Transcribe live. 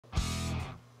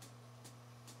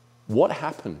What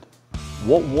happened?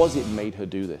 What was it made her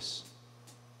do this?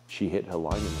 She hit her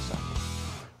line in the sand.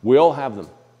 We all have them.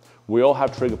 We all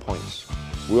have trigger points.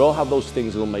 We all have those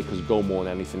things that'll make us go more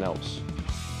than anything else.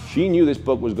 She knew this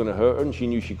book was going to hurt her and she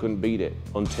knew she couldn't beat it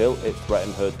until it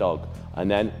threatened her dog.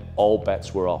 And then all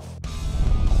bets were off.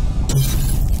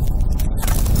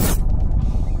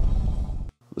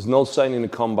 There's no saying in the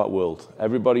combat world,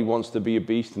 everybody wants to be a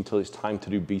beast until it's time to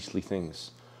do beastly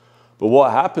things. But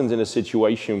what happens in a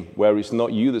situation where it's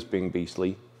not you that's being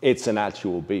beastly, it's an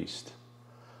actual beast?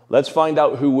 Let's find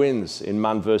out who wins in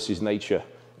man versus nature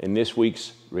in this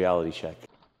week's reality check.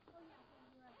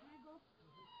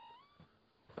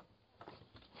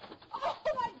 Oh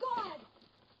my God!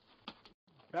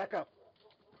 Back up.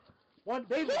 One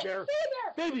baby bear.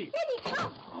 Baby! Baby,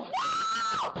 come!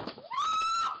 No!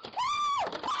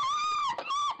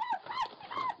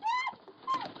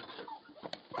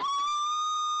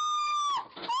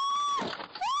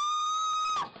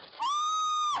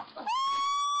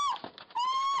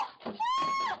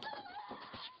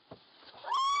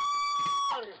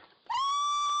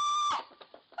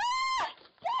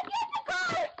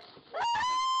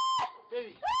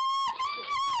 Baby.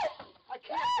 I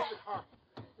can't get the car.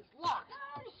 It's locked.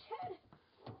 Oh, shit.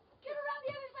 Get around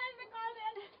the other side of the car,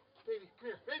 then. Baby, come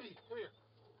here. Baby, come here.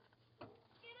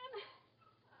 Get in.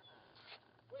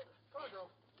 Wait, car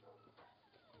go.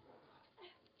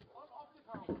 Open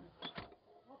the car.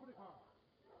 Open the car.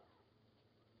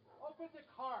 Open the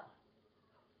car.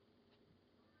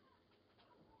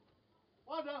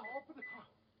 Wanda, open the car.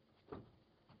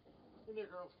 In there,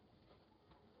 girls.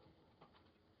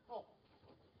 Oh.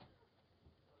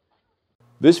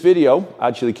 This video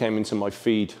actually came into my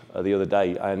feed the other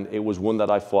day, and it was one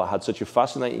that I thought had such a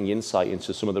fascinating insight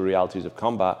into some of the realities of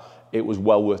combat, it was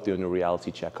well worth doing a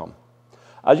reality check on.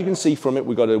 As you can see from it,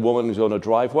 we got a woman who's on a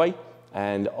driveway,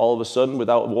 and all of a sudden,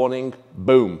 without warning,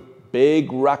 boom,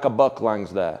 big rack of buck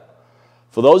lands there.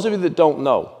 For those of you that don't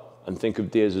know, and think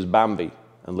of deers as Bambi,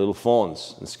 and little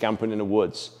fawns, and scampering in the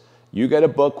woods, you get a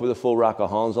buck with a full rack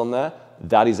of horns on there,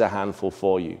 that is a handful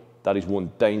for you. That is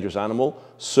one dangerous animal,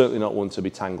 certainly not one to be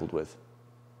tangled with.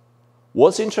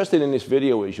 What's interesting in this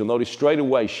video is you'll notice straight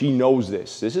away she knows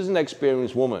this. This is an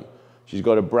experienced woman. She's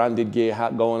got a branded gear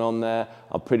hat going on there.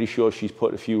 I'm pretty sure she's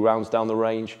put a few rounds down the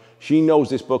range. She knows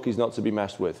this buck is not to be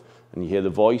messed with. And you hear the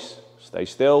voice, stay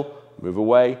still, move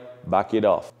away, back it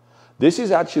off. This is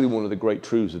actually one of the great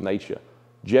truths of nature.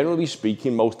 Generally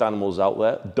speaking, most animals out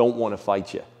there don't want to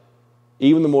fight you.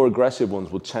 Even the more aggressive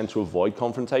ones will tend to avoid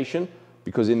confrontation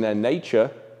because in their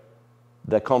nature,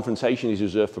 their confrontation is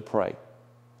reserved for prey.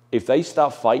 If they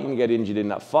start fighting and get injured in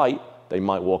that fight, they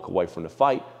might walk away from the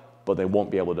fight, but they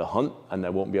won't be able to hunt and they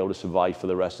won't be able to survive for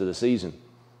the rest of the season.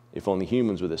 If only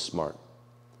humans were this smart.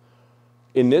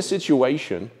 In this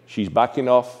situation, she's backing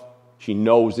off. She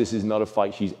knows this is not a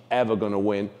fight she's ever going to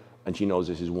win, and she knows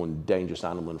this is one dangerous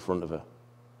animal in front of her.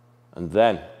 And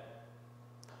then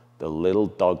the little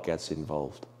dog gets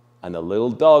involved, and the little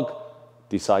dog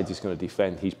decides he's going to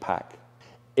defend his pack.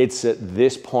 It's at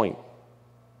this point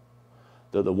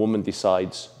that the woman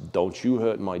decides, don't you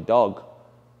hurt my dog,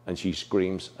 and she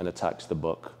screams and attacks the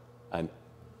buck, and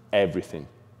everything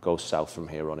goes south from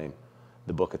here on in.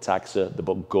 The buck attacks her, the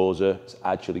buck gores her. It's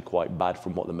actually quite bad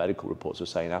from what the medical reports are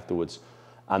saying afterwards,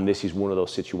 and this is one of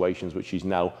those situations which is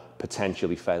now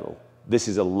potentially fatal. This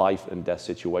is a life and death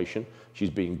situation.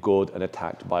 She's being gored and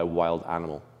attacked by a wild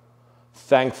animal.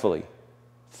 Thankfully,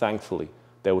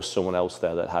 there was someone else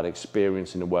there that had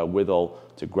experience in the wherewithal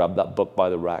to grab that buck by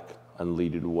the rack and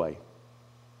lead it away.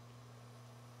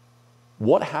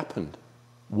 What happened?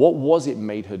 What was it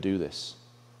made her do this?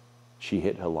 She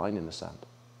hit her line in the sand.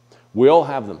 We all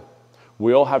have them.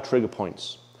 We all have trigger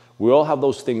points. We all have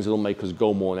those things that'll make us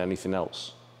go more than anything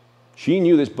else. She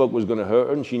knew this buck was going to hurt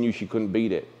her and she knew she couldn't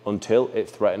beat it until it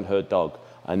threatened her dog.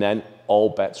 And then all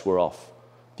bets were off.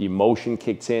 The emotion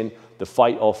kicked in. The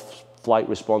fight or flight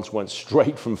response went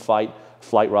straight from flight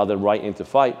rather than right into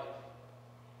fight.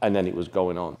 And then it was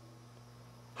going on.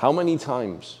 How many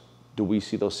times do we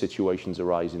see those situations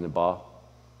arise in the bar,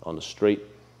 on the street,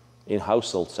 in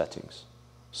household settings?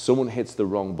 Someone hits the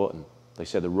wrong button. They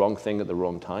say the wrong thing at the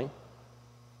wrong time.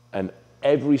 And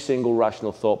every single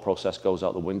rational thought process goes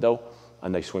out the window,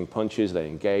 and they swing punches, they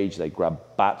engage, they grab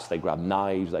bats, they grab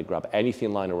knives, they grab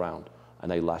anything lying around,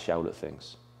 and they lash out at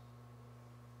things.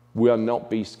 We are not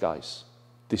beast guys.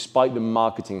 Despite the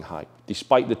marketing hype,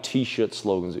 despite the t-shirt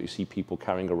slogans that you see people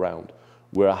carrying around,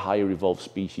 we're a higher evolved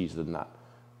species than that.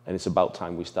 And it's about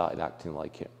time we started acting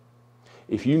like it.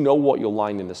 If you know what your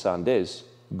line in the sand is,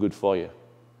 good for you.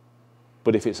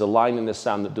 But if it's a line in the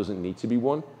sand that doesn't need to be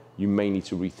won, you may need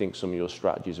to rethink some of your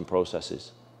strategies and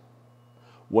processes.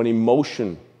 When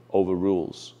emotion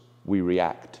overrules, we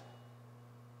react.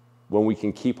 When we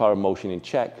can keep our emotion in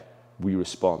check, we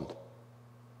respond.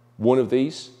 One of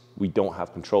these, we don't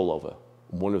have control over.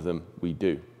 One of them, we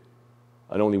do.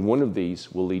 And only one of these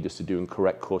will lead us to doing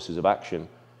correct courses of action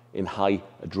in high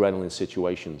adrenaline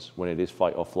situations when it is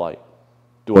fight or flight.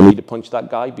 Do I need to punch that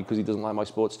guy because he doesn't like my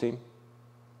sports team?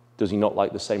 Does he not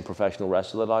like the same professional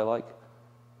wrestler that I like?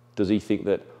 Does he think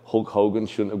that Hulk Hogan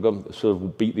shouldn't have gone, sort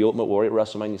of beat the Ultimate Warrior at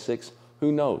WrestleMania 6?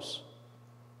 Who knows?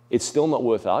 It's still not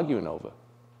worth arguing over.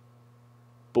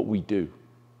 But we do.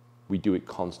 We do it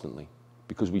constantly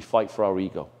because we fight for our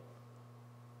ego.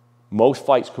 Most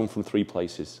fights come from three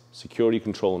places: security,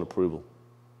 control, and approval.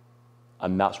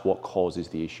 And that's what causes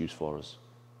the issues for us.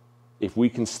 If we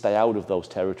can stay out of those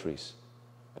territories,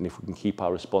 and if we can keep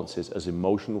our responses as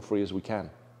emotional free as we can,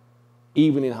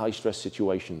 even in high stress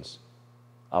situations,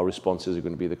 our responses are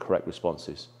going to be the correct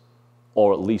responses,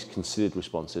 or at least considered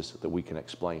responses that we can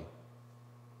explain.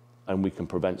 And we can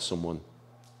prevent someone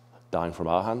dying from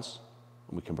our hands,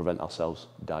 and we can prevent ourselves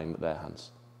dying at their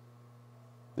hands.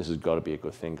 This has got to be a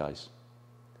good thing, guys.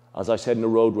 As I said in the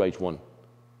Road Rage one,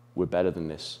 we're better than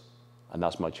this. And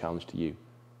that's my challenge to you.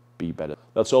 Be better.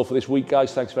 That's all for this week,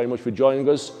 guys. Thanks very much for joining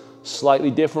us.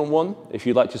 Slightly different one. If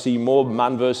you'd like to see more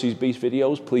Man vs. Beast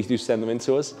videos, please do send them in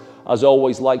to us. As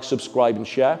always, like, subscribe, and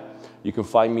share. You can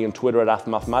find me on Twitter at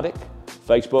Aftermathmatic,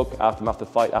 Facebook, Aftermath the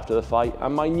Fight After the Fight,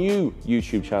 and my new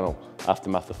YouTube channel,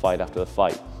 Aftermath the Fight After the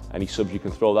Fight. Any subs you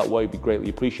can throw that way would be greatly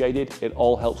appreciated. It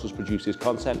all helps us produce this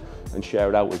content and share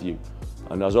it out with you.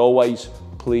 And as always,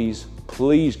 please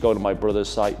go to my brother's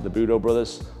site, the Budo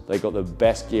Brothers. They got the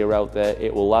best gear out there.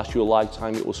 It will last you a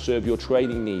lifetime. It will serve your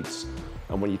training needs.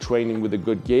 And when you're training with the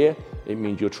good gear, it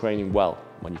means you're training well.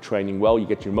 When you're training well, you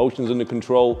get your emotions under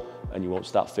control and you won't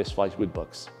start fist fights with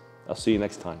bugs. I'll see you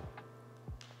next time.